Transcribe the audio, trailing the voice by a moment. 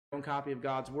own copy of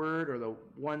God's Word or the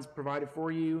ones provided for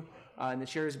you in the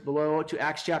chairs below to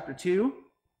Acts chapter 2,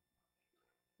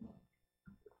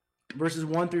 verses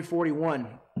 1 through 41.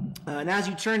 And as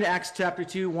you turn to Acts chapter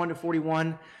 2, 1 to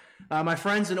 41, my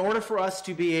friends, in order for us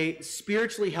to be a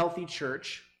spiritually healthy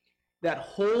church that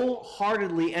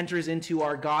wholeheartedly enters into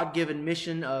our God-given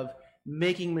mission of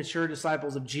making mature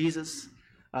disciples of Jesus,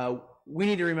 we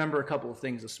need to remember a couple of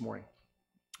things this morning.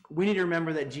 We need to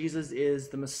remember that Jesus is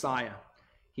the Messiah.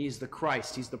 He's the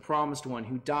Christ. He's the promised one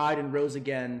who died and rose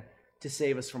again to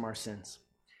save us from our sins.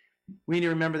 We need to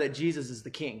remember that Jesus is the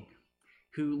King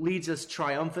who leads us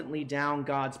triumphantly down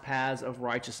God's paths of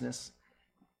righteousness.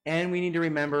 And we need to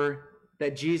remember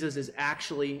that Jesus is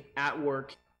actually at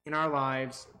work in our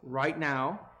lives right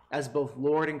now as both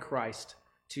Lord and Christ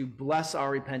to bless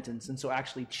our repentance and so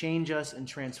actually change us and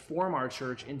transform our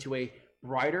church into a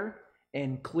brighter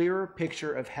and clearer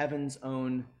picture of heaven's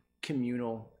own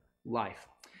communal life.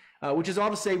 Which is all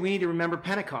to say we need to remember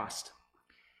Pentecost.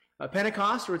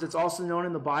 Pentecost, or as it's also known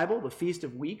in the Bible, the Feast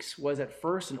of Weeks, was at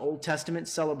first an Old Testament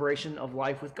celebration of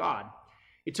life with God.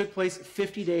 It took place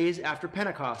 50 days after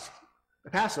Pentecost,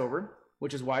 Passover,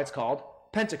 which is why it's called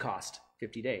Pentecost,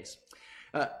 50 days.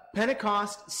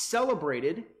 Pentecost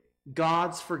celebrated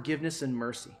God's forgiveness and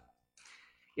mercy.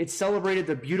 It celebrated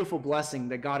the beautiful blessing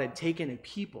that God had taken a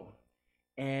people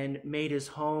and made his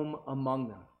home among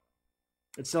them.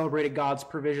 It celebrated God's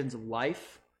provisions of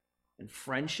life and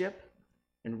friendship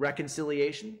and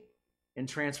reconciliation and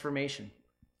transformation.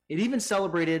 It even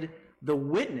celebrated the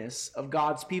witness of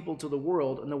God's people to the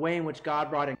world and the way in which God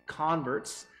brought in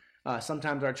converts.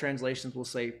 Sometimes our translations will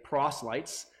say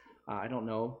proselytes. I don't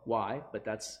know why, but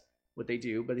that's what they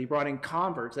do. But he brought in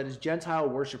converts, that is Gentile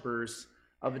worshipers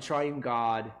of the triune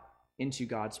God, into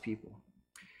God's people.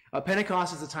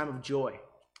 Pentecost is a time of joy.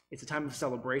 It's a time of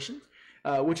celebration.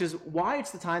 Which is why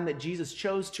it's the time that Jesus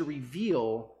chose to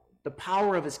reveal the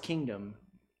power of his kingdom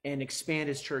and expand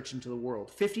his church into the world.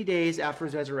 50 days after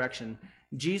his resurrection,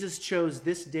 Jesus chose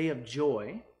this day of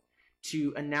joy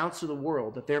to announce to the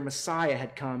world that their Messiah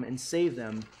had come and saved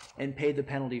them and paid the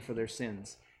penalty for their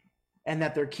sins, and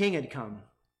that their king had come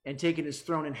and taken his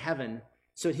throne in heaven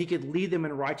so that he could lead them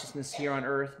in righteousness here on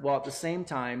earth while at the same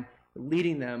time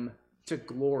leading them to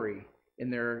glory in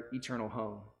their eternal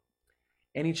home.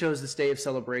 And he chose this day of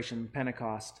celebration,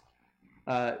 Pentecost,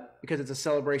 because it's a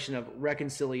celebration of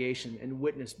reconciliation and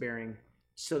witness bearing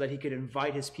so that he could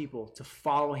invite his people to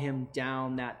follow him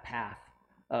down that path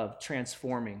of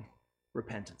transforming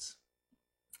repentance.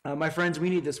 My friends, we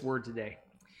need this word today.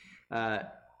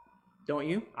 Don't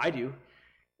you? I do.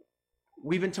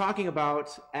 We've been talking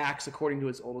about Acts according to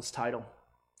its oldest title,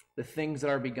 the things that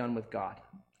are begun with God.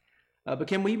 But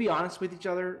can we be honest with each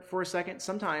other for a second?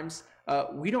 Sometimes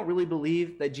we don't really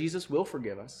believe that Jesus will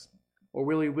forgive us, or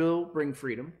really will bring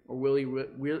freedom, or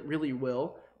really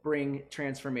will bring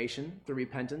transformation through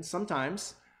repentance.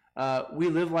 Sometimes we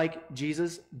live like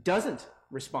Jesus doesn't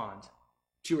respond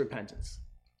to repentance,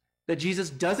 that Jesus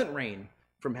doesn't reign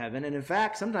from heaven, and in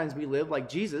fact, sometimes we live like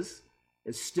Jesus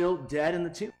is still dead in the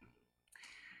tomb.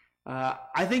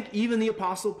 I think even the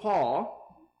Apostle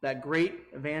Paul, that great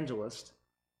evangelist,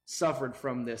 suffered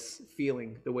from this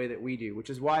feeling the way that we do, which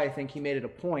is why I think he made it a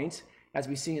point, as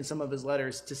we see in some of his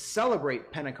letters, to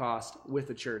celebrate Pentecost with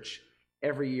the church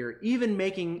every year, even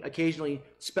making occasionally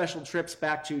special trips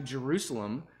back to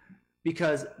Jerusalem,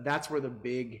 because that's where the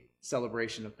big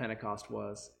celebration of Pentecost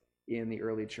was in the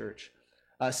early church.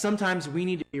 Sometimes we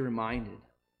need to be reminded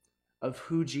of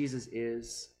who Jesus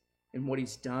is and what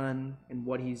he's done and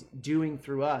what he's doing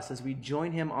through us as we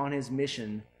join him on his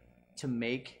mission to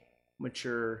make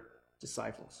mature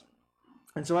disciples.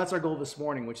 And so that's our goal this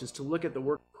morning, which is to look at the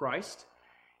work of Christ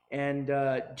and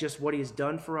just what he has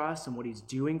done for us and what he's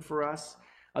doing for us.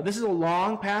 This is a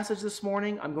long passage this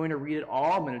morning. I'm going to read it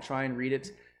all. I'm going to try and read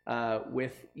it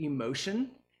with emotion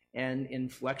and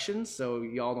inflection so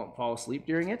y'all don't fall asleep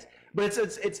during it. But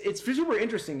it's super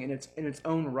interesting in its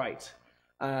own right.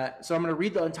 So I'm going to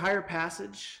read the entire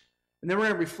passage, and then we're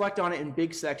going to reflect on it in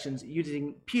big sections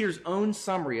using Peter's own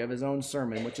summary of his own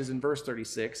sermon, which is in verse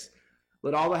 36.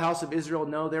 Let all the house of Israel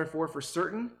know, therefore, for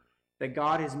certain, that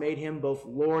God has made him both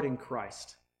Lord and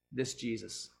Christ, this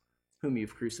Jesus, whom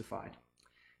you've crucified.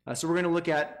 So we're going to look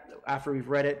at, after we've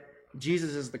read it,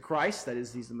 Jesus is the Christ, that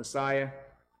is, he's the Messiah.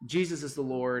 Jesus is the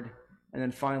Lord. And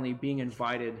then finally, being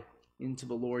invited into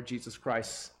the Lord Jesus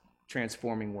Christ's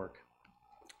transforming work.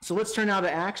 So let's turn now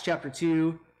to Acts chapter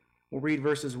 2. We'll read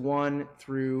verses 1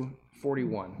 through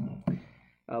 41.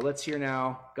 Let's hear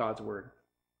now God's word.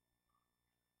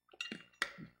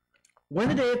 When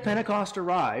the day of Pentecost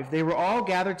arrived, they were all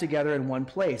gathered together in one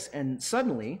place, and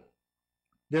suddenly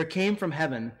there came from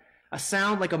heaven a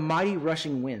sound like a mighty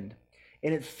rushing wind,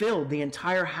 and it filled the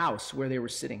entire house where they were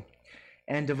sitting.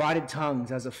 And divided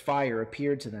tongues as of fire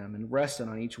appeared to them and rested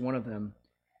on each one of them.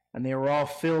 And they were all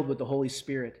filled with the Holy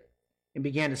Spirit and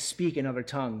began to speak in other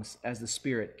tongues as the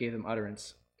Spirit gave them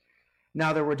utterance.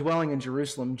 Now there were dwelling in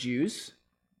Jerusalem Jews,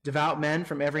 devout men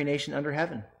from every nation under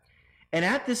heaven. And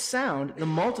at this sound the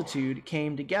multitude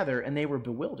came together, and they were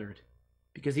bewildered,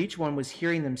 because each one was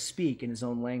hearing them speak in his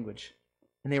own language.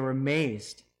 And they were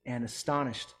amazed and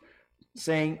astonished,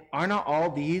 saying, "Are not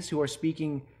all these who are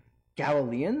speaking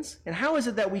Galileans? And how is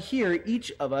it that we hear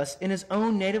each of us in his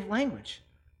own native language?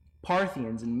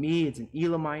 Parthians and Medes and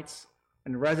Elamites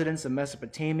and residents of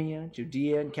Mesopotamia,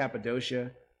 Judea and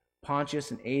Cappadocia, Pontus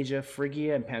and Asia,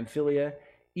 Phrygia and Pamphylia,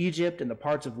 Egypt and the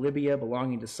parts of Libya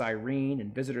belonging to Cyrene,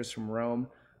 and visitors from Rome,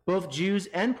 both Jews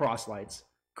and proselytes,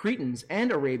 Cretans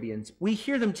and Arabians, we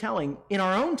hear them telling in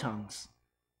our own tongues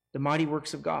the mighty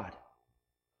works of God."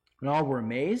 And all were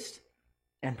amazed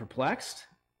and perplexed,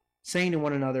 saying to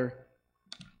one another,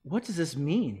 "What does this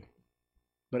mean?"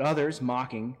 But others,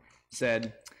 mocking,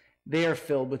 said, "They are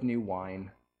filled with new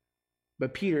wine."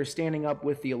 But Peter, standing up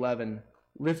with the 11,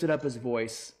 lifted up his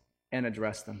voice and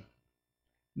addressed them.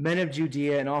 "Men of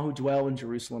Judea and all who dwell in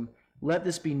Jerusalem, let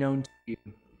this be known to you,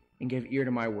 and give ear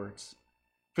to my words.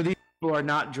 For these people are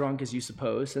not drunk as you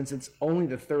suppose, since it's only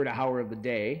the third hour of the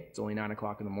day. It's only 9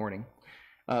 o'clock in the morning.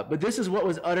 But this is what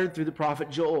was uttered through the prophet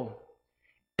Joel.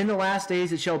 In the last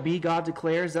days it shall be, God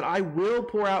declares, that I will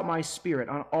pour out my Spirit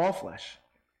on all flesh,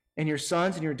 and your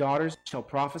sons and your daughters shall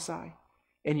prophesy,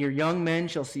 and your young men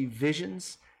shall see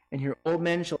visions, and your old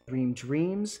men shall dream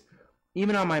dreams,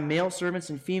 even on my male servants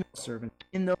and female servants.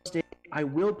 In those days I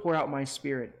will pour out my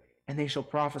Spirit, and they shall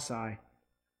prophesy.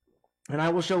 And I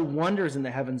will show wonders in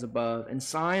the heavens above, and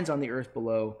signs on the earth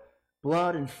below,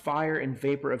 blood and fire and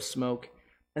vapor of smoke.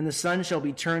 And the sun shall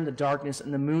be turned to darkness,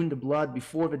 and the moon to blood,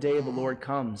 before the day of the Lord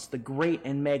comes, the great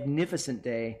and magnificent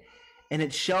day. And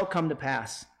it shall come to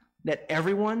pass that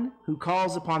everyone who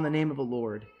calls upon the name of the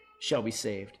Lord shall be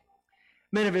saved."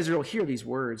 Men of Israel, hear these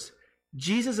words.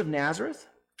 Jesus of Nazareth,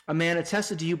 a man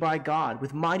attested to you by God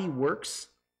with mighty works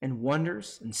and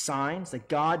wonders and signs that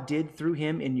God did through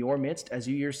him in your midst, as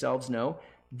you yourselves know,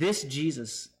 this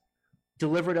Jesus,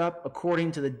 delivered up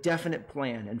according to the definite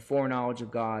plan and foreknowledge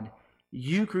of God,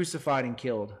 you crucified and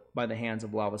killed by the hands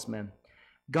of lawless men.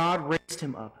 God raised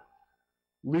him up,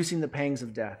 loosing the pangs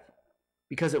of death,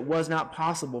 because it was not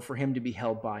possible for him to be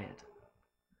held by it.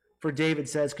 For David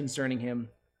says concerning him,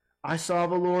 "I saw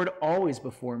the Lord always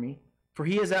before me, for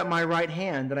he is at my right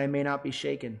hand, that I may not be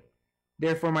shaken.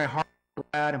 Therefore my heart was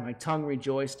glad and my tongue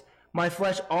rejoiced. My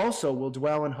flesh also will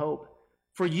dwell in hope,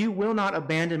 for you will not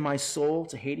abandon my soul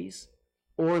to Hades,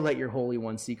 or let your Holy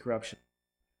One see corruption.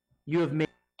 You have made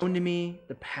known to me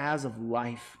the paths of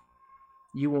life.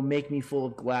 You will make me full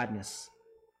of gladness."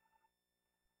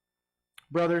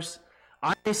 Brothers,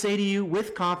 I say to you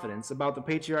with confidence about the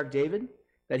patriarch David,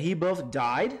 that he both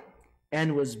died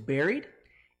and was buried,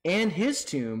 and his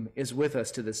tomb is with us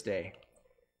to this day.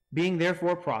 Being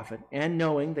therefore a prophet, and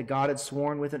knowing that God had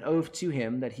sworn with an oath to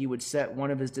him that he would set one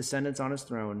of his descendants on his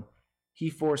throne, he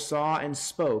foresaw and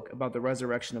spoke about the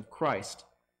resurrection of Christ,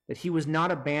 that he was not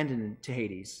abandoned to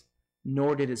Hades,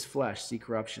 nor did his flesh see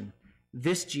corruption.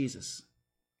 This Jesus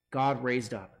God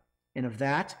raised up, and of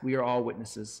that we are all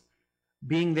witnesses.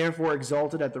 Being therefore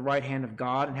exalted at the right hand of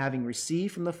God, and having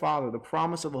received from the Father the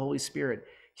promise of the Holy Spirit,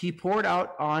 he poured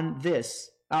out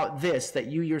this that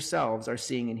you yourselves are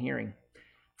seeing and hearing.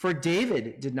 For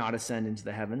David did not ascend into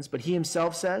the heavens, but he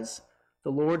himself says,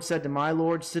 "The Lord said to my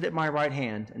Lord, sit at my right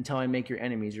hand until I make your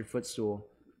enemies your footstool."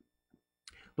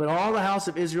 But all the house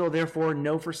of Israel therefore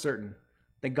know for certain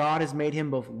that God has made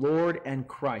him both Lord and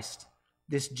Christ,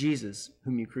 this Jesus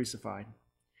whom you crucified.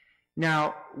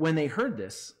 Now, when they heard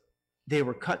this, they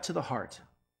were cut to the heart,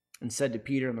 and said to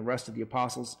Peter and the rest of the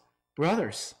apostles,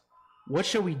 "Brothers, what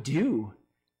shall we do?"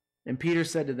 And Peter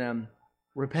said to them,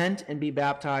 "Repent and be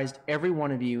baptized, every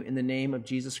one of you, in the name of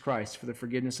Jesus Christ for the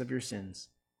forgiveness of your sins,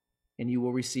 and you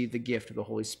will receive the gift of the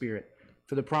Holy Spirit.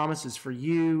 For the promise is for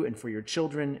you and for your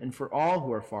children and for all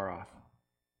who are far off,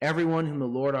 everyone whom the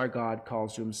Lord our God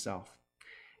calls to himself."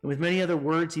 And with many other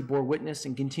words he bore witness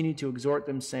and continued to exhort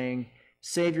them, saying,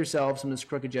 "Save yourselves from this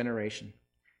crooked generation."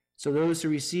 So those who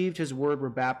received his word were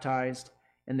baptized,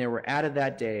 and there were added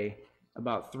that day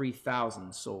about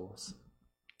 3,000 souls.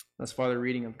 Thus far the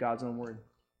reading of God's own word.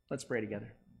 Let's pray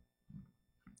together.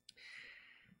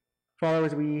 Father,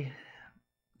 as we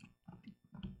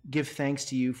give thanks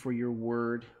to you for your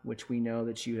word, which we know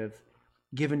that you have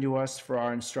given to us for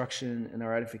our instruction and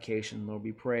our edification, Lord,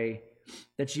 we pray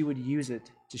that you would use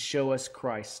it to show us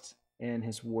Christ and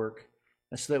his work,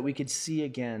 so that we could see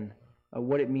again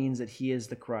what it means that he is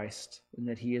the Christ, and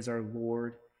that he is our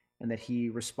Lord, and that he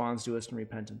responds to us in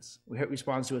repentance. He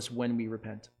responds to us when we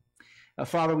repent.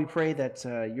 Father, we pray that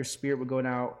your Spirit would go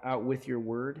now out with your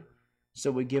word, so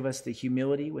it would give us the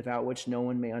humility without which no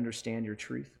one may understand your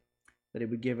truth, that it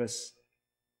would give us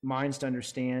minds to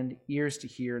understand, ears to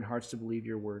hear, and hearts to believe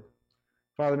your word.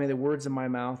 Father, may the words of my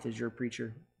mouth as your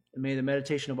preacher, and may the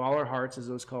meditation of all our hearts as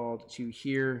those called to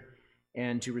hear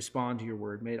and to respond to your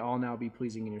word, may it all now be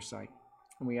pleasing in your sight.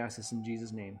 And we ask this in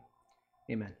Jesus' name.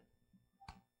 Amen.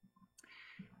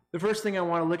 The first thing I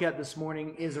want to look at this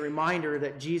morning is a reminder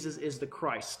that Jesus is the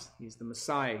Christ. He's the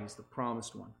Messiah. He's the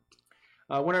promised one.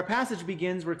 When our passage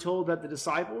begins, we're told that the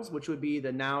disciples, which would be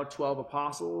the now 12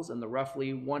 apostles and the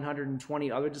roughly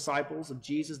 120 other disciples of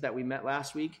Jesus that we met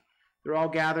last week, they're all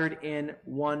gathered in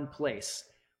one place,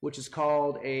 which is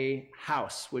called a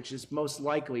house, which is most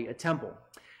likely a temple.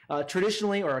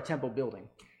 Traditionally, or a temple building.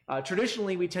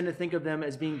 Traditionally, we tend to think of them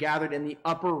as being gathered in the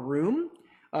upper room,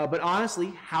 but honestly,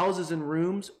 houses and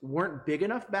rooms weren't big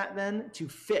enough back then to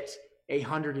fit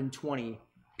 120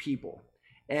 people.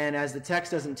 And as the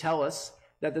text doesn't tell us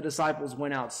that the disciples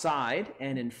went outside,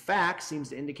 and in fact seems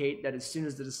to indicate that as soon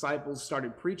as the disciples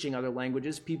started preaching other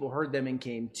languages, people heard them and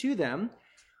came to them.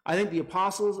 I think the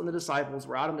apostles and the disciples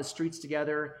were out on the streets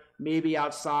together, maybe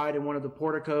outside in one of the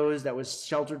porticos that was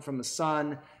sheltered from the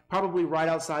sun, probably right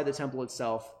outside the temple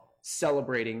itself,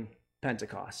 celebrating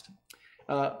Pentecost.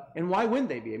 And why wouldn't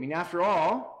they be? I mean, after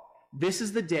all, this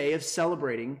is the day of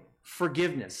celebrating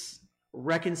forgiveness,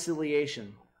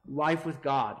 reconciliation, life with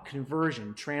God,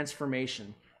 conversion,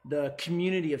 transformation, the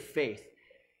community of faith.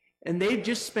 And they've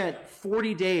just spent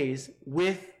 40 days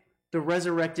with the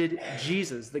resurrected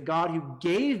Jesus, the God who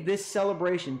gave this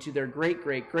celebration to their great,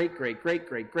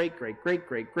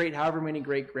 however many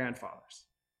great-grandfathers.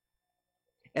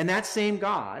 And that same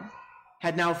God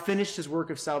had now finished his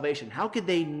work of salvation. How could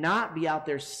they not be out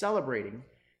there celebrating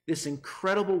this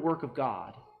incredible work of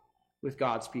God with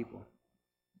God's people?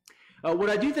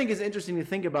 What I do think is interesting to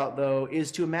think about, though,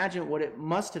 is to imagine what it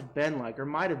must have been like, or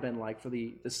might have been like, for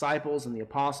the disciples and the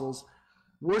apostles,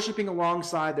 worshiping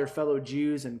alongside their fellow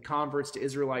Jews and converts to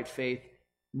Israelite faith,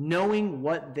 knowing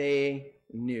what they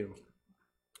knew.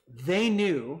 They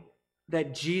knew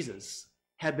that Jesus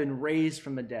had been raised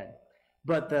from the dead,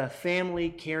 but the family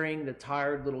carrying the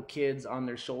tired little kids on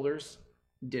their shoulders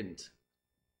didn't.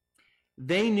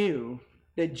 They knew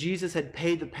that Jesus had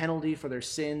paid the penalty for their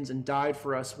sins and died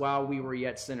for us while we were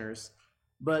yet sinners.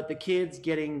 But the kids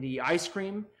getting the ice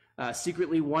cream,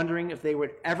 secretly wondering if they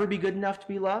would ever be good enough to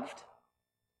be loved,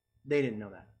 they didn't know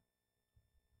that.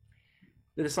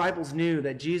 The disciples knew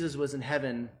that Jesus was in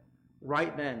heaven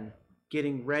right then,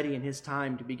 getting ready in his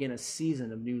time to begin a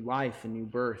season of new life and new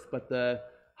birth. But the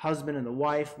husband and the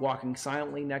wife walking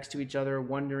silently next to each other,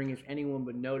 wondering if anyone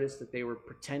would notice that they were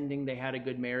pretending they had a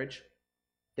good marriage,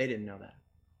 they didn't know that.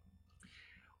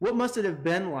 What must it have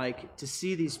been like to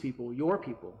see these people, your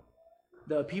people,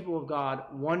 the people of God,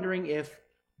 wondering if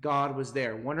God was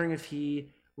there, wondering if he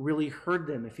really heard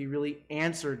them, if he really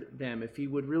answered them, if he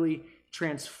would really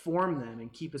transform them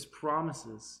and keep his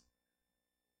promises?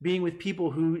 Being with people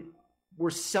who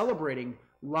were celebrating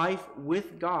life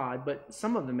with God, but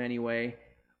some of them anyway,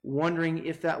 wondering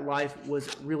if that life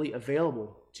was really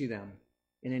available to them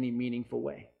in any meaningful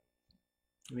way.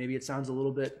 Maybe it sounds a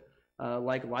little bit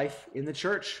like life in the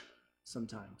church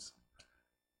sometimes.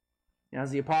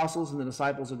 As the apostles and the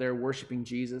disciples are there worshiping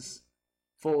Jesus,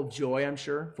 full of joy, I'm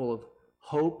sure, full of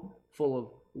hope, full of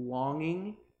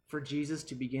longing for Jesus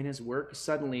to begin his work,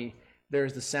 suddenly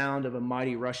there's the sound of a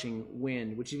mighty rushing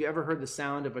wind, which, if you ever heard the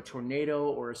sound of a tornado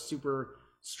or a super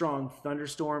strong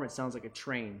thunderstorm, it sounds like a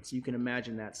train, so you can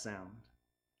imagine that sound.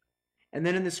 And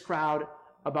then in this crowd,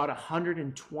 about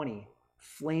 120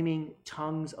 flaming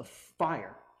tongues of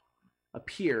fire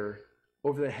appear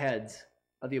over the heads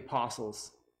of the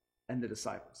apostles and the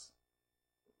disciples.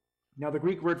 Now, the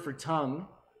Greek word for tongue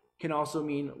can also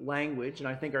mean language, and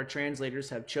I think our translators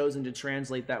have chosen to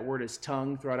translate that word as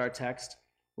tongue throughout our text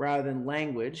rather than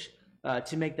language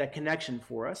to make that connection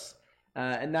for us.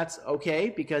 And that's okay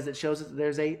because it shows that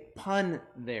there's a pun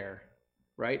there,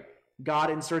 right? God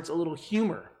inserts a little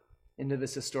humor into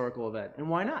this historical event. And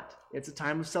why not? It's a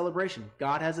time of celebration.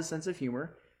 God has a sense of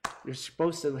humor. You're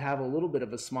supposed to have a little bit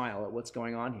of a smile at what's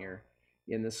going on here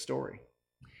in this story.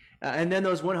 And then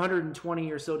those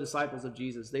 120 or so disciples of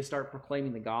Jesus, they start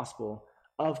proclaiming the gospel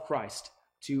of Christ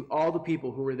to all the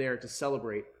people who were there to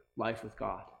celebrate life with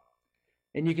God.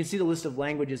 And you can see the list of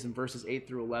languages in verses 8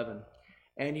 through 11.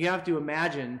 And you have to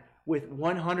imagine with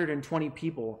 120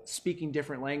 people speaking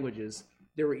different languages,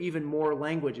 there were even more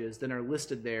languages than are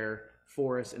listed there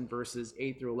for us in verses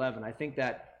 8 through 11. I think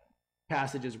that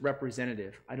passage is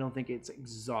representative. I don't think it's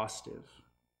exhaustive.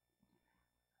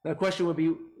 The question would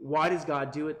be, why does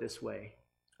God do it this way?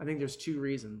 I think there's two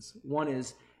reasons. One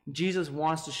is Jesus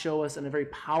wants to show us in a very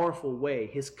powerful way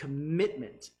his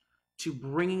commitment to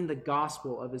bringing the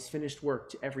gospel of his finished work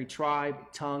to every tribe,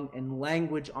 tongue, and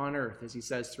language on earth, as he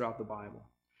says throughout the Bible.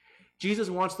 Jesus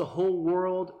wants the whole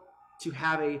world to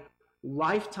have a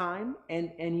lifetime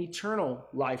and an eternal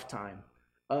lifetime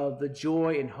of the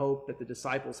joy and hope that the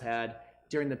disciples had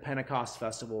during the Pentecost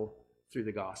festival through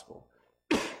the gospel.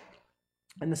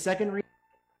 And the second reason,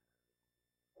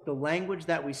 the language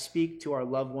that we speak to our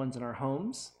loved ones in our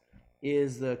homes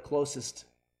is the closest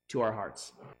to our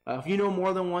hearts. If you know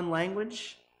more than one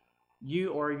language, have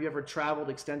you ever traveled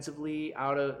extensively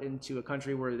into a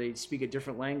country where they speak a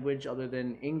different language other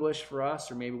than English for us,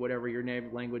 or maybe whatever your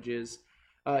native language is,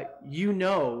 you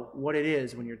know what it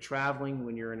is when you're traveling,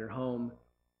 when you're in your home,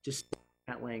 to speak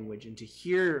that language and to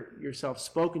hear yourself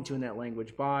spoken to in that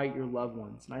language by your loved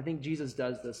ones. And I think Jesus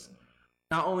does this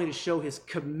not only to show his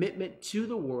commitment to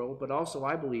the world, but also,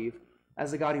 I believe,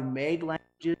 as a God who made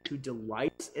languages, who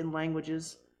delights in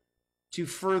languages, to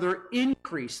further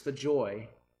increase the joy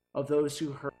of those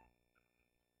who heard.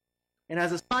 And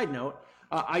as a side note,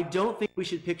 I don't think we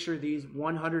should picture these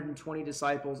 120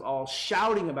 disciples all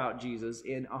shouting about Jesus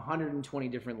in 120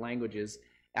 different languages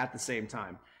at the same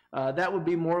time. That would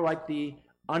be more like the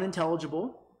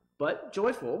unintelligible but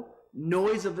joyful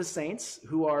noise of the saints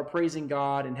who are praising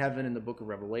God in heaven in the book of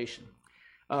Revelation.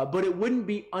 But it wouldn't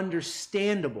be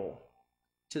understandable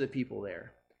to the people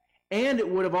there. And it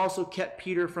would have also kept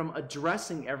Peter from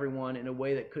addressing everyone in a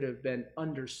way that could have been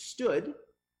understood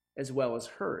as well as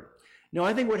heard. No,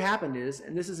 I think what happened is,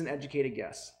 and this is an educated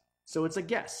guess, so it's a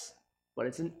guess, but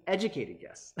it's an educated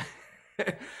guess.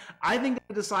 I think that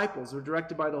the disciples were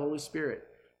directed by the Holy Spirit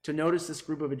to notice this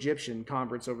group of Egyptian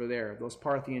converts over there, those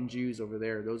Parthian Jews over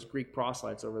there, those Greek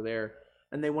proselytes over there,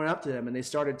 and they went up to them and they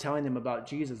started telling them about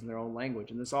Jesus in their own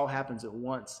language, and this all happens at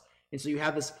once. And so you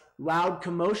have this loud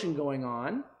commotion going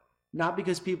on, not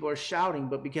because people are shouting,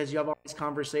 but because you have all these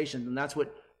conversations, and that's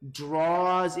what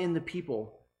draws in the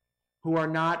people who are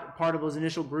not part of those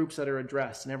initial groups that are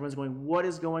addressed. And everyone's going, what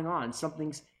is going on?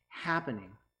 Something's happening.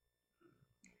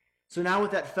 So now with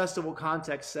that festival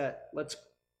context set, let's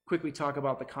quickly talk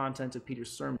about the content of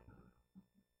Peter's sermon.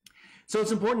 So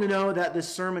it's important to know that this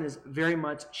sermon is very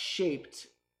much shaped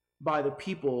by the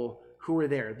people who were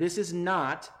there. This is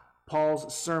not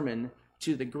Paul's sermon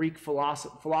to the Greek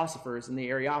philosophers in the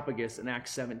Areopagus in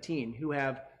Acts 17, who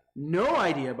have no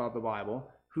idea about the Bible,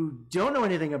 who don't know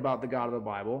anything about the God of the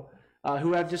Bible,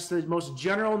 who have just the most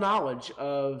general knowledge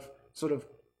of sort of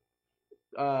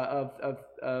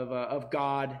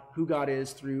God, who God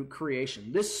is through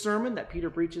creation. This sermon that Peter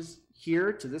preaches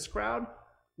here to this crowd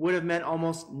would have meant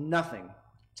almost nothing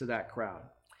to that crowd.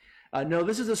 No,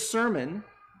 this is a sermon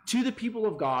to the people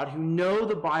of God who know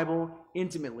the Bible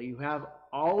intimately, who have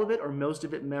all of it or most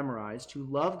of it memorized, who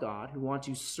love God, who want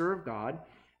to serve God,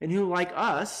 and who, like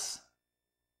us,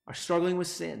 are struggling with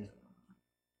sin,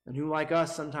 and who, like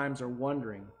us, sometimes are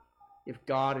wondering if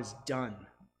God is done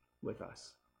with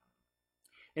us.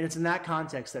 And it's in that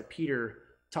context that Peter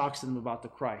talks to them about the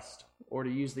Christ, or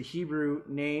to use the Hebrew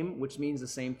name, which means the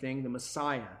same thing, the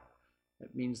Messiah.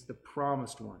 That means the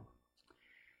promised one.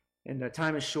 And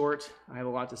time is short. I have a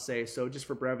lot to say, so just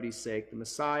for brevity's sake, the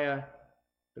Messiah,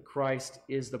 the Christ,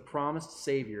 is the promised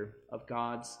Savior of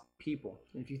God's people.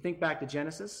 And if you think back to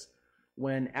Genesis,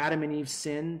 when Adam and Eve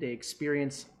sinned, they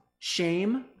experience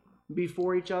shame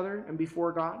before each other and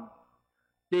before God.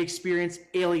 They experience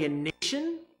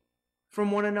alienation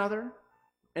from one another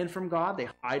and from God. They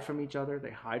hide from each other.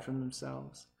 They hide from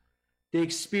themselves. They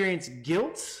experience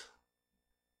guilt.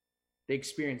 They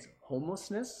experience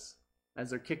homelessness as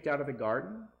they're kicked out of the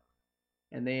garden.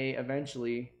 And they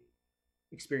eventually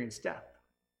experience death.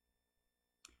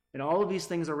 And all of these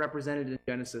things are represented in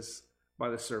Genesis by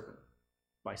the serpent,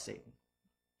 by Satan.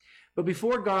 But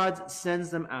before God sends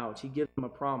them out, he gives them a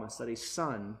promise that a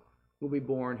son will be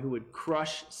born who would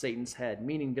crush Satan's head,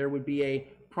 meaning there would be a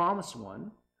promised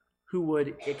one who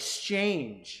would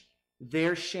exchange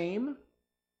their shame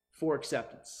for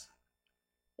acceptance,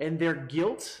 and their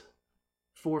guilt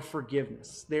for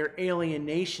forgiveness, their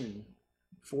alienation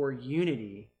for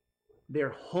unity,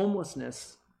 their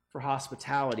homelessness for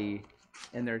hospitality,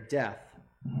 and their death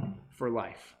for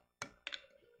life.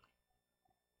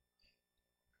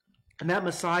 And that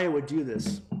Messiah would do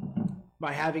this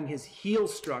by having his heel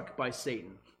struck by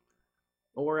Satan,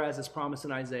 or as is promised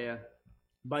in Isaiah,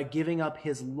 by giving up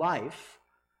his life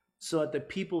so that the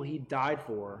people he died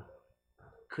for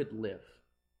could live.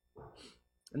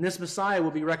 And this Messiah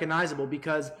will be recognizable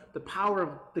because the power of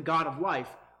the God of life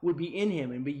would be in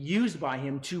him and be used by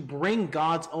him to bring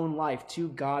God's own life to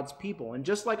God's people. And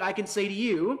just like I can say to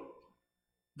you,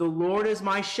 the Lord is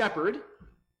my shepherd,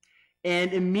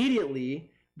 and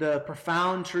immediately the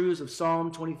profound truths of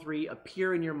Psalm 23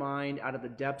 appear in your mind out of the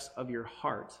depths of your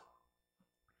heart.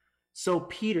 So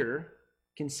Peter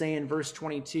can say in verse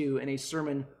 22 in a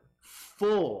sermon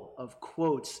full of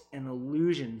quotes and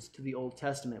allusions to the Old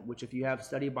Testament, which if you have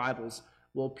study Bibles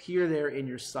will appear there in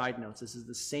your side notes. This is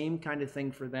the same kind of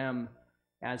thing for them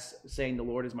as saying the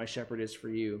Lord is my shepherd is for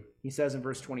you. He says in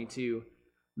verse 22,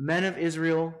 men of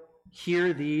Israel,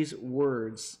 hear these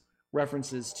words,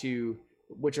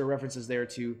 which are references there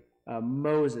to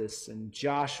Moses and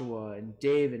Joshua and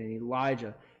David and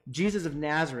Elijah. Jesus of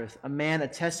Nazareth, a man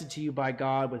attested to you by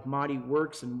God with mighty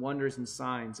works and wonders and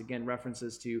signs. Again,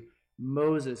 references to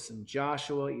Moses and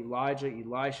Joshua, Elijah,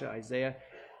 Elisha, Isaiah,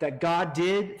 that God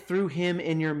did through him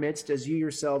in your midst, as you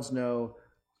yourselves know,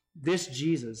 this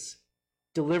Jesus,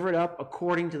 delivered up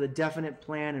according to the definite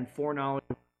plan and foreknowledge,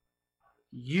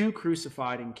 you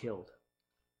crucified and killed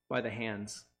by the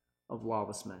hands of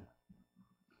lawless men.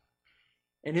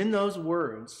 And in those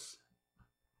words,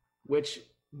 which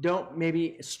don't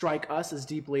maybe strike us as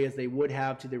deeply as they would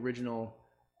have to the original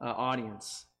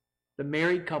audience, the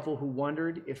married couple who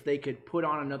wondered if they could put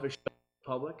on another show in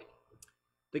public,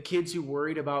 the kids who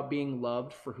worried about being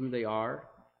loved for who they are,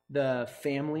 the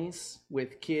families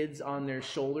with kids on their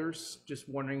shoulders just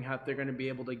wondering how they're going to be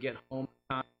able to get home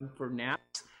for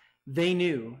naps, they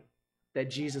knew that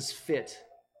Jesus fit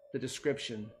the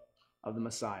description of the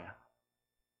Messiah.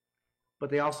 But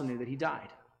they also knew that he died.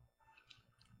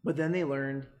 But then they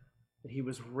learned that he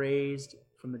was raised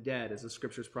from the dead, as the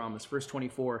scriptures promise. Verse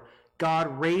 24,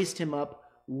 God raised him up,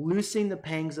 loosing the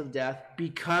pangs of death,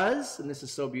 because, and this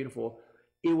is so beautiful,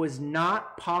 it was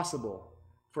not possible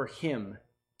for him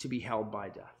to be held by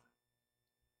death.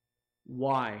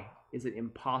 Why is it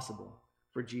impossible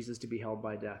for Jesus to be held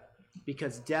by death?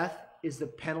 Because death is the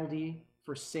penalty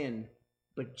for sin,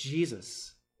 but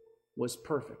Jesus was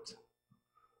perfect,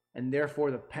 and therefore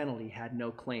the penalty had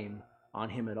no claim on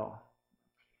him at all.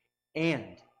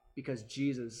 And because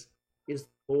Jesus is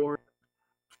the Lord,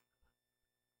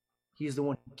 he's the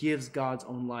one who gives God's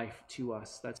own life to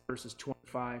us. That's verses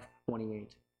 25,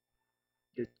 28.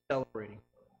 It is celebrating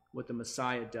what the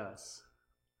Messiah does.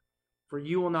 For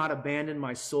you will not abandon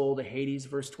my soul to Hades,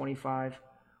 verse 25,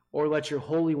 or let your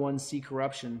Holy One see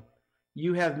corruption.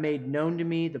 You have made known to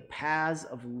me the paths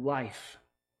of life.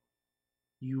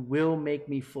 You will make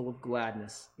me full of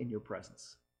gladness in your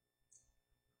presence.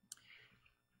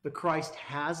 The Christ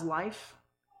has life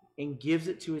and gives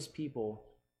it to his people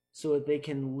so that they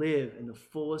can live in the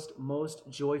fullest, most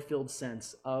joy-filled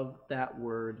sense of that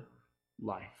word,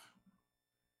 life.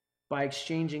 By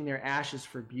exchanging their ashes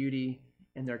for beauty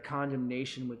and their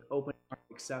condemnation with open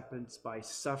acceptance, by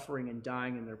suffering and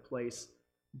dying in their place,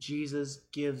 Jesus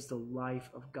gives the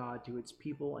life of God to its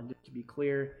people. And to be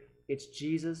clear, it's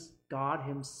Jesus, God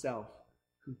himself,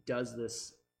 who does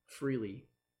this freely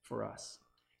for us.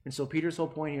 And so Peter's whole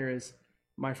point here is,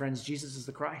 my friends, Jesus is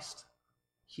the Christ.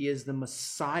 He is the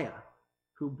Messiah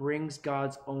who brings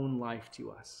God's own life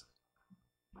to us.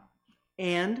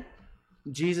 And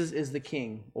Jesus is the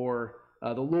King, or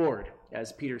the Lord,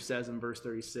 as Peter says in verse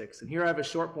 36. And here I have a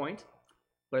short point,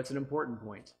 but it's an important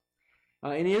point.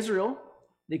 In Israel,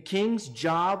 the king's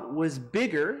job was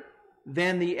bigger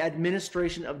than the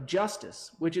administration of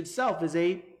justice, which itself is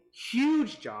a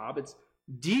huge job. It's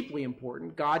deeply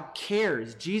important. God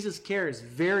cares. Jesus cares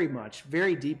very much,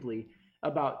 very deeply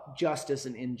about justice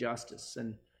and injustice.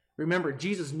 And remember,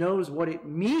 Jesus knows what it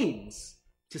means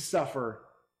to suffer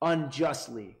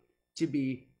unjustly, to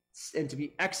be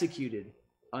executed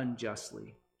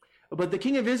unjustly. But the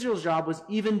king of Israel's job was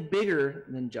even bigger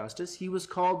than justice. He was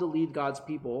called to lead God's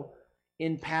people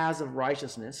in paths of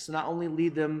righteousness, not only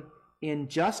lead them in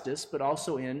justice, but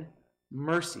also in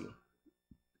mercy,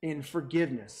 in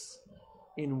forgiveness,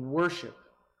 in worship,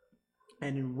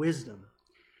 and in wisdom.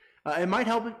 It might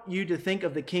help you to think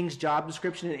of the king's job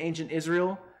description in ancient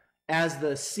Israel as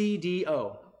the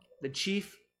CDO, the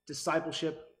Chief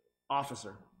Discipleship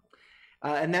Officer.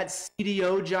 And that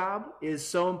CDO job is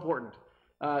so important.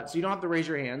 So you don't have to raise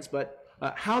your hands, but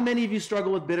how many of you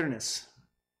struggle with bitterness?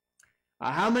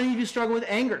 How many of you struggle with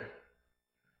anger?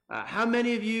 How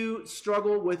many of you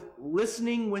struggle with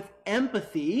listening with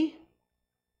empathy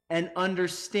and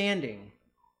understanding?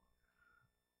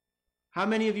 How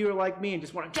many of you are like me and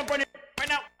just want to jump right in right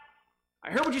now? I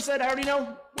heard what you said. I already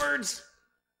know words.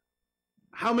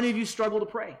 How many of you struggle to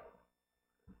pray?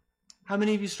 How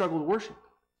many of you struggle to worship?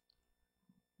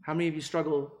 How many of you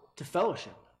struggle to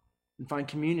fellowship and find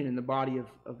communion in the body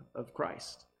of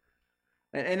Christ.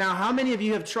 And now, how many of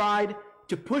you have tried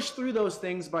to push through those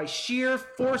things by sheer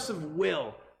force of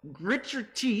will? Grit your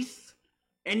teeth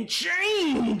and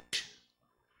change.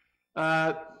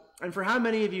 And for how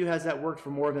many of you has that worked for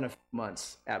more than a few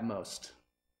months at most?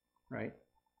 Right?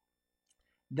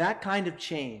 That kind of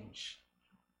change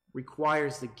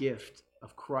requires the gift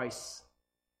of Christ's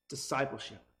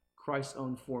discipleship, Christ's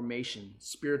own formation,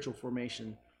 spiritual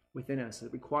formation within us.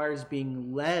 It requires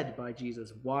being led by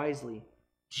Jesus wisely,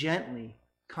 gently,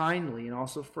 kindly, and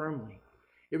also firmly.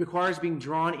 It requires being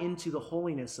drawn into the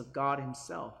holiness of God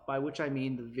himself, by which I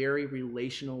mean the very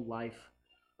relational life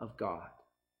of God.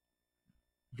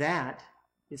 That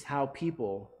is how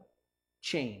people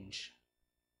change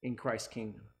in Christ's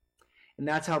kingdom. And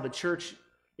that's how the church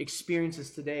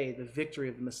experiences today the victory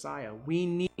of the Messiah. We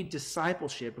need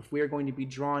discipleship if we are going to be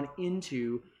drawn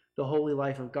into the holy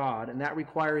life of God. And that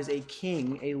requires a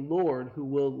king, a Lord, who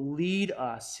will lead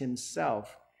us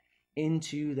himself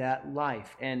into that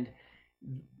life. And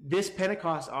this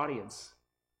Pentecost audience,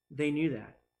 they knew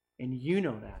that. And you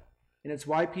know that. And it's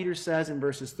why Peter says in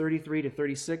verses 33 to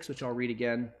 36, which I'll read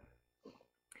again,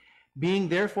 being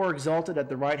therefore exalted at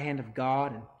the right hand of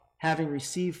God, and having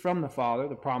received from the Father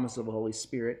the promise of the Holy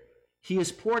Spirit, he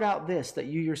has poured out this that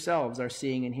you yourselves are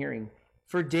seeing and hearing.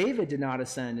 For David did not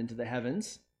ascend into the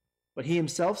heavens, but he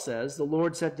himself says, the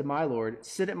Lord said to my Lord,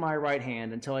 sit at my right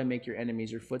hand until I make your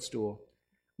enemies your footstool.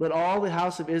 Let all the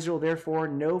house of Israel therefore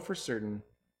know for certain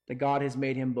that God has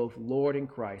made him both Lord and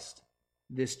Christ,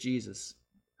 this Jesus,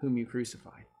 whom you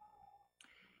crucified.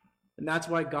 And that's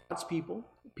why God's people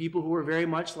who are very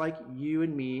much like you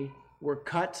and me, were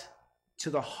cut to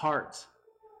the heart,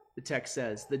 the text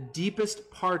says, the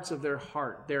deepest parts of their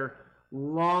heart, their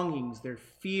longings, their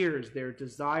fears, their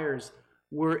desires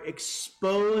were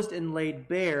exposed and laid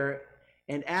bare,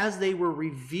 and as they were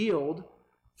revealed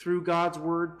through God's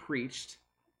word preached,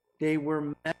 they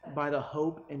were met by the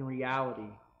hope and reality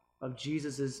of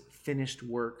Jesus' finished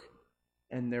work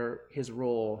and his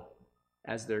role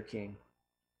as their king.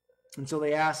 And so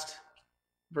they asked,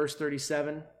 verse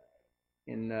 37,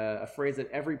 in a phrase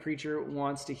that every preacher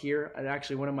wants to hear. And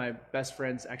actually, one of my best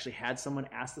friends actually had someone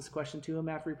ask this question to him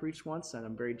after he preached once, and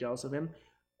I'm very jealous of him.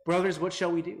 Brothers, what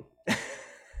shall we do?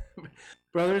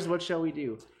 Brothers, what shall we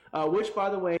do? Which, by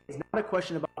the way, is not a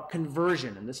question about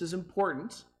conversion, and this is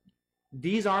important.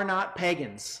 These are not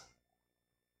pagans.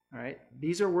 All right?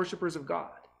 These are worshipers of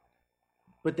God.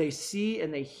 But they see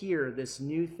and they hear this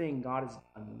new thing God has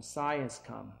done. The Messiah has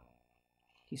come.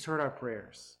 He's heard our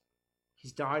prayers.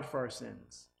 He's died for our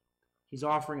sins. He's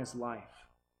offering us life.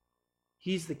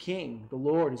 He's the King, the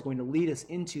Lord, who's going to lead us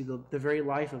into the very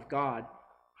life of God.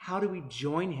 How do we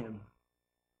join him?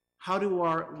 How do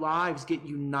our lives get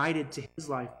united to his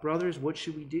life? Brothers, what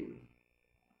should we do?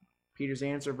 Peter's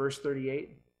answer, verse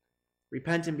 38,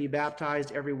 repent and be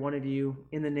baptized, every one of you,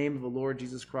 in the name of the Lord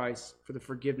Jesus Christ, for the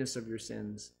forgiveness of your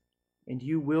sins, and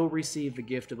you will receive the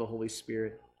gift of the Holy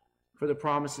Spirit. For the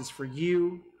promises for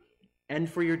you and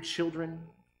for your children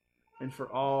and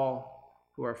for all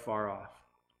who are far off.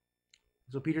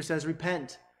 So Peter says,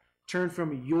 repent, turn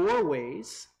from your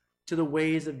ways to the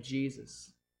ways of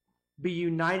Jesus. Be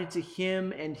united to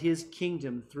him and his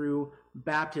kingdom through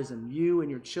baptism, you and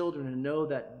your children, and know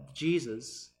that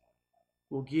Jesus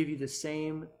will give you the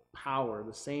same power,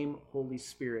 the same Holy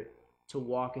Spirit to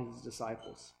walk as his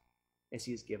disciples as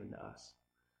he has given to us.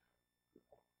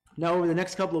 Now, over the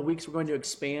next couple of weeks, we're going to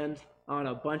expand on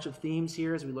a bunch of themes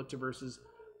here as we look to verses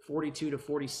 42 to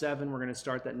 47. We're going to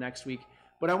start that next week.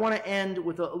 But I want to end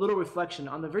with a little reflection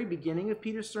on the very beginning of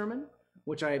Peter's sermon,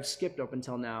 which I have skipped up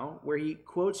until now, where he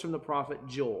quotes from the prophet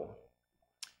Joel.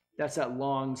 That's that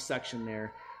long section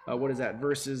there. What is that?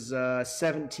 Verses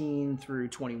 17 through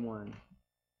 21.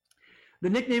 The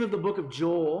nickname of the book of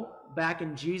Joel back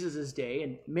in Jesus' day,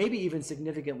 and maybe even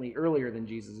significantly earlier than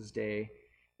Jesus' day,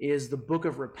 is the book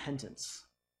of repentance.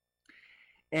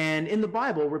 And in the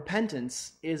Bible,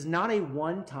 repentance is not a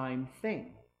one-time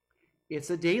thing. It's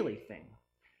a daily thing.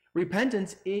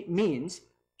 Repentance, it means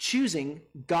choosing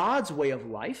God's way of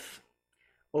life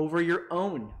over your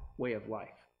own way of life.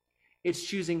 It's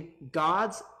choosing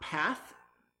God's path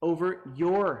over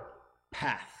your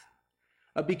path.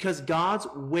 Because God's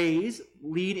ways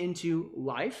lead into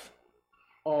life,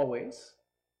 always,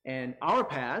 and our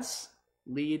paths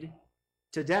lead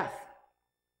to death,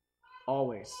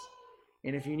 always.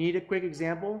 And if you need a quick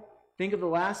example, think of the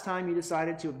last time you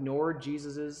decided to ignore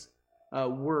Jesus'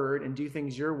 word and do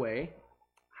things your way.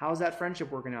 How's that friendship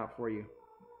working out for you?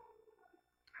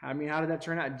 How did that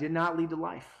turn out? It did not lead to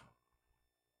life.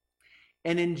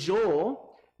 And in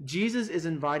Joel, Jesus is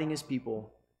inviting his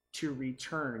people to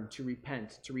return, to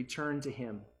repent, to return to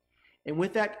him. And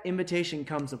with that invitation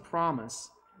comes a promise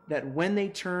that when they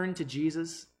turn to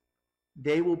Jesus,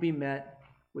 they will be met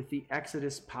with the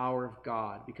Exodus power of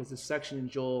God, because this section in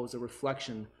Joel is a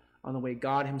reflection on the way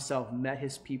God himself met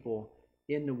his people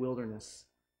in the wilderness,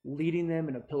 leading them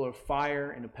in a pillar of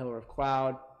fire and a pillar of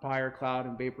cloud, fire, cloud,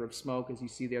 and vapor of smoke, as you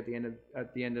see there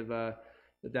at the end of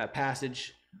that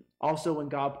passage. Also, when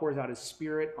God pours out his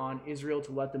Spirit on Israel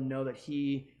to let them know that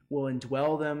he will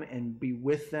indwell them and be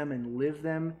with them and live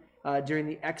them during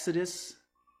the Exodus.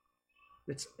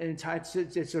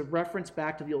 It's a reference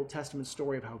back to the Old Testament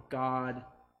story of how God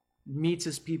meets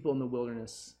his people in the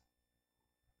wilderness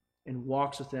and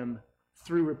walks with them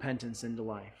through repentance into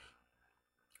life.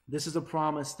 This is a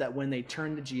promise that when they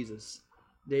turn to Jesus,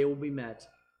 they will be met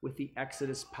with the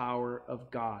Exodus power of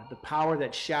God, the power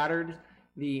that shattered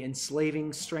the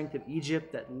enslaving strength of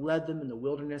Egypt, that led them in the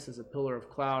wilderness as a pillar of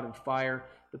cloud and fire,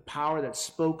 the power that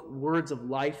spoke words of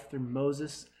life through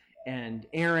Moses and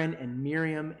Aaron and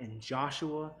Miriam and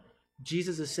Joshua.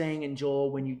 Jesus is saying in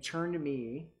Joel, when you turn to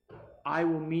me, I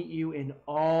will meet you in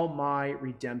all my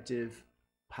redemptive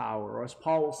power. Or as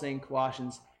Paul will say in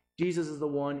Colossians, Jesus is the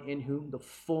one in whom the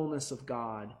fullness of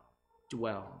God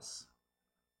dwells.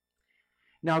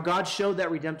 Now, God showed that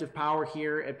redemptive power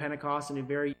here at Pentecost in a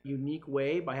very unique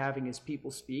way by having his people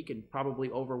speak in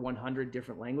probably over 100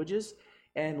 different languages.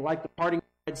 And like the parting of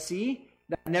the Red Sea,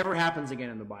 that never happens again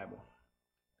in the Bible.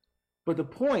 But the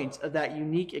point of that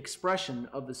unique expression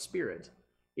of the Spirit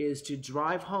is to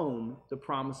drive home the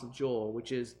promise of Joel,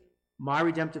 which is my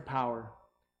redemptive power,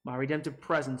 my redemptive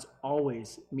presence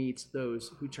always meets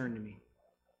those who turn to me.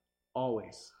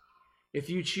 Always. If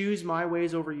you choose my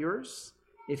ways over yours,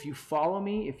 if you follow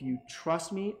me, if you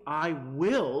trust me, I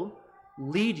will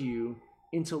lead you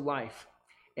into life.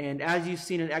 And as you've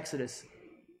seen in Exodus,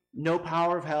 no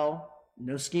power of hell,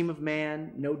 no scheme of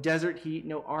man, no desert heat,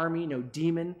 no army, no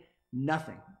demon,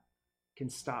 nothing can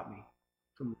stop me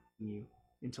from leading you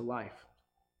into life.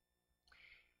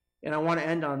 And I want to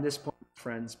end on this point,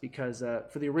 friends, because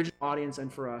for the original audience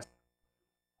and for us,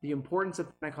 the importance of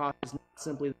Pentecost is not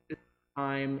simply the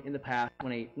time in the past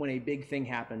when a big thing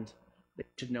happened that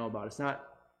you should know about. It's not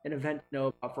an event to know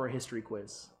about for a history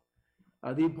quiz.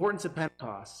 The importance of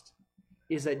Pentecost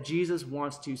is that Jesus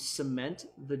wants to cement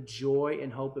the joy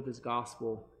and hope of his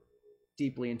gospel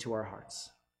deeply into our hearts.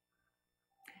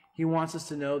 He wants us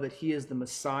to know that he is the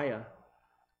Messiah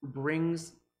who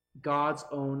brings God's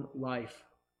own life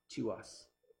to us,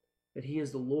 that he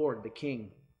is the Lord, the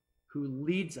King, who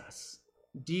leads us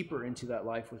deeper into that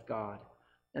life with God,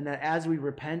 and that as we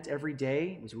repent every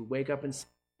day, as we wake up and say,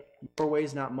 your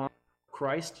ways, not mine,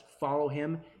 Christ, follow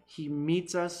him, he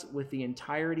meets us with the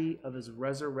entirety of his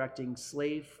resurrecting,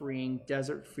 slave-freeing,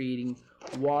 desert-feeding,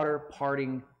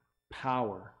 water-parting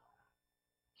power.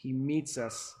 He meets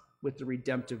us with the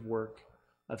redemptive work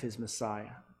of his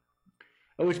Messiah.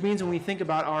 Which means when we think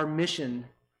about our mission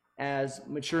as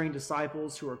maturing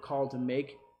disciples who are called to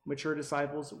make mature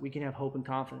disciples, we can have hope and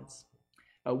confidence.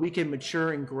 We can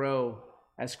mature and grow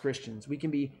as Christians. We can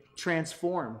be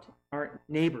transformed. Our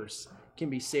neighbors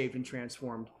can be saved and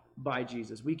transformed by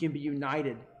Jesus. We can be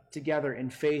united together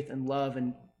in faith and love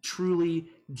and truly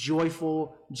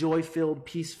joyful, joy-filled,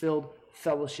 peace-filled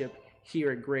fellowship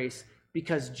here at Grace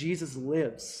because Jesus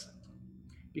lives,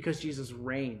 because Jesus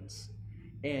reigns,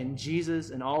 and Jesus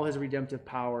and all his redemptive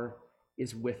power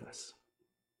is with us.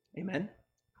 Amen?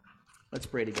 Let's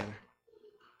pray together.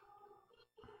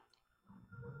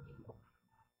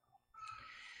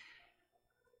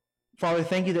 Father,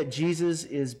 thank you that Jesus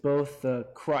is both the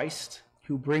Christ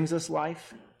who brings us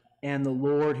life and the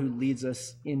Lord who leads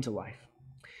us into life.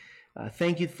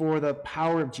 Thank you for the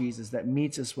power of Jesus that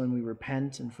meets us when we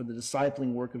repent, and for the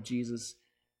discipling work of Jesus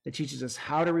that teaches us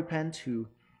how to repent, who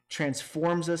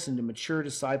transforms us into mature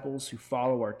disciples who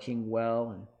follow our King well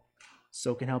and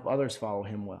so can help others follow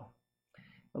him well.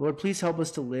 Lord, please help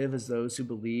us to live as those who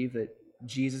believe that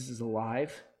Jesus is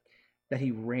alive, that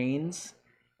he reigns,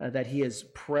 that he is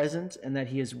present, and that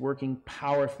he is working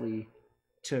powerfully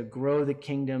to grow the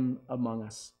kingdom among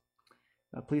us.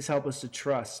 Please help us to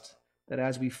trust that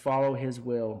as we follow his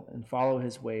will and follow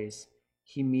his ways,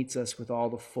 he meets us with all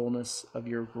the fullness of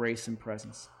your grace and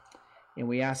presence. And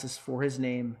we ask this for his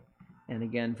name and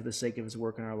again for the sake of his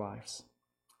work in our lives.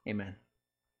 Amen.